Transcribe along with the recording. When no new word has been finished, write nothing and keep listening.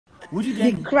Would you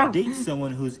then date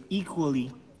someone who's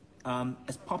equally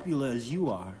as popular as you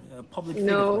are, a public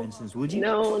figure, for instance? Would you?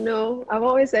 No. I've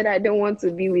always said I don't want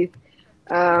to be with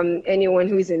anyone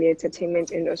who is in the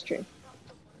entertainment industry.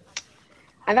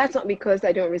 And that's not because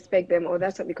I don't respect them, or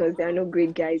that's not because there are no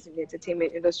great guys in the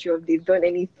entertainment industry, or if they've done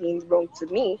anything wrong to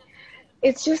me.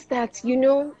 It's just that,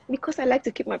 because I like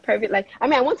to keep my private life. I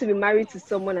mean, I want to be married to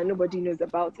someone and nobody knows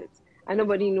about it. And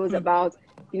nobody knows about,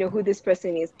 who this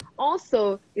person is.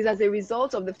 Also, is as a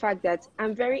result of the fact that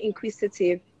I'm very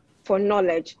inquisitive for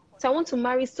knowledge. So I want to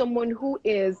marry someone who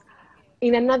is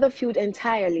in another field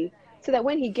entirely, so that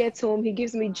when he gets home, he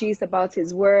gives me gist about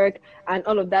his work and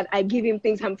all of that. I give him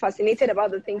things. I'm fascinated about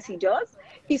the things he does.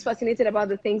 He's fascinated about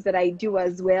the things that I do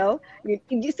as well. You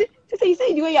see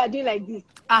the way you are doing like this.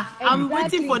 I'm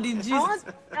waiting for the gist.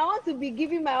 I want to be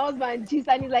giving my husband gist,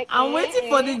 and he's like, I'm waiting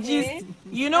for the gist.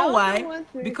 You know why?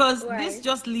 Because this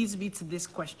just leads me to this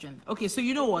question. Okay, so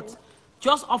you know what?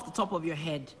 Just off the top of your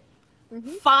head,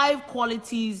 5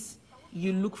 qualities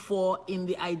you look for in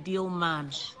the ideal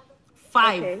man.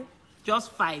 5. Okay.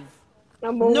 Just 5.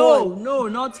 Number 1. No,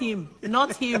 not him.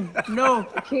 Not him. No,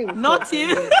 not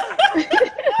him.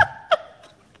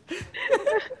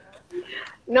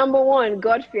 Number 1,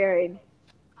 God-fearing.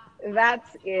 That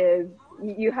is,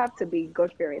 you have to be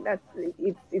God-fearing.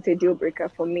 It's a deal breaker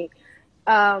for me.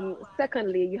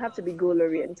 Secondly, you have to be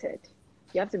goal-oriented.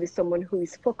 You have to be someone who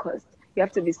is focused. You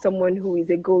have to be someone who is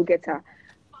a goal-getter.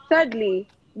 Thirdly,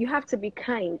 you have to be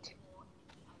kind.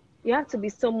 You have to be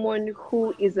someone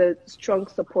who is a strong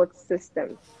support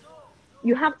system.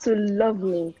 You have to love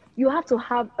me. You have to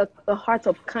have a heart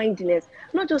of kindness,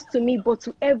 not just to me, but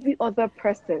to every other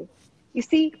person. You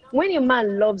see, when a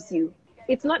man loves you,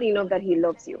 it's not enough that he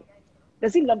loves you.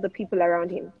 Does he love the people around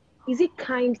him? Is he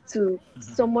kind to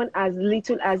someone as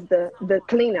little as the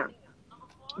cleaner,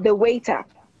 the waiter?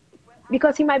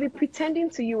 Because he might be pretending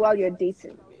to you while you're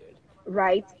dating,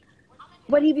 right?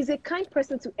 But if he's a kind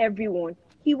person to everyone,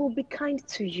 he will be kind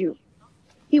to you.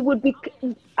 He would be,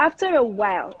 after a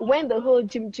while, when the whole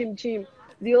gym,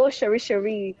 the whole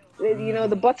shari,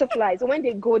 the butterflies, when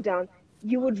they go down,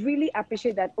 you would really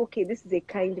appreciate that, okay, this is a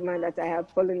kind man that I have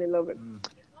fallen in love with.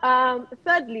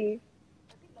 Thirdly,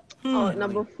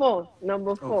 number four,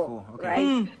 okay.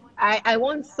 Right? I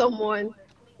want someone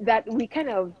that we kind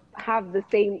of have the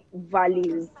same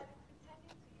values,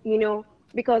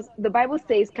 because the Bible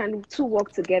says, can 2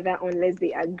 work together unless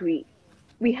they agree?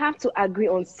 We have to agree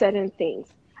on certain things.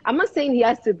 I'm not saying he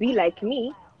has to be like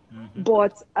me,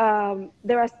 but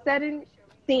there are certain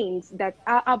things that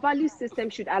our value system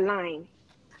should align.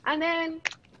 And then,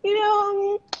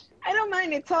 I don't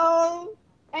mind at all.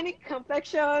 Any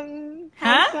complexion,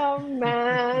 handsome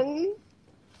man,